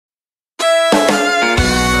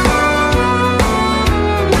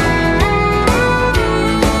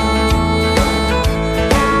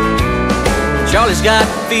Charlie's got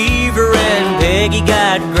fever and Peggy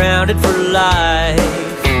got grounded for life.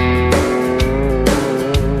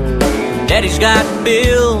 Daddy's got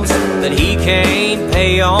bills that he can't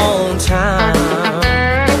pay on time.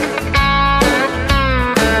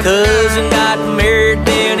 Cousin got married,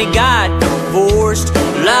 then he got divorced.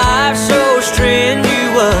 Life's so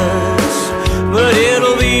strenuous, but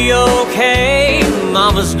it'll be okay.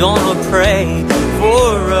 Mama's gonna pray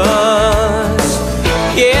for us.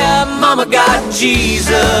 Yeah, Mama got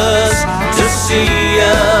Jesus to see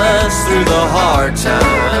us through the hard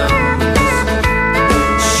times.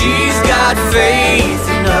 She's got faith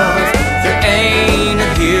enough, there ain't a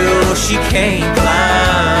hill she can't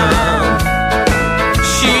climb.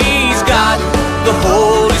 She's got the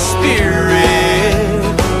Holy Spirit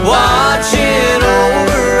watching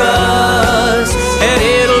over us, and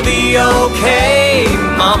it'll be okay.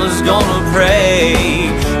 Mama's gonna pray.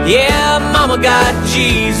 Yeah, Mama got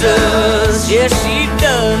Jesus, yes she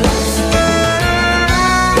does.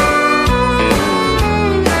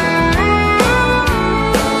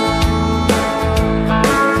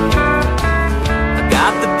 I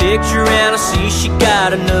got the picture and I see she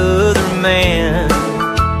got another man.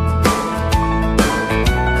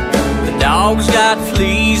 The dog's got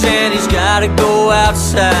fleas and he's gotta go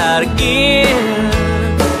outside again.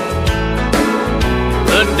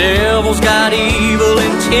 The devil's got evil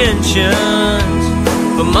intentions,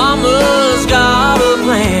 but Mama's got a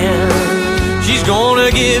plan. She's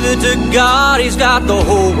gonna give it to God, he's got the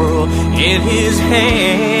whole world in his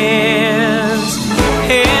hands.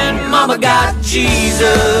 And Mama got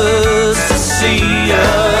Jesus to see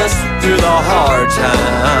us through the hard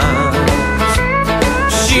times.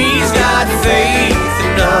 She's got faith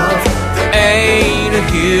enough, there ain't a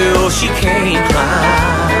hill she can't climb.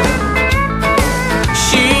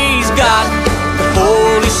 She's got the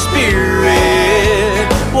Holy Spirit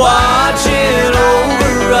watching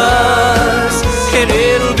over us, and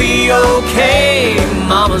it'll be okay.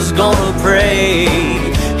 Mama's gonna pray.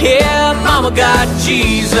 Yeah, Mama got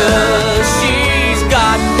Jesus. She's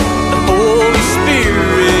got the Holy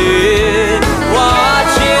Spirit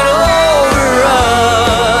watching over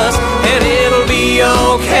us, and it'll be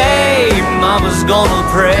okay. Mama's gonna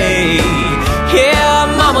pray. Yeah,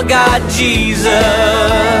 Mama got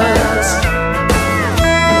Jesus.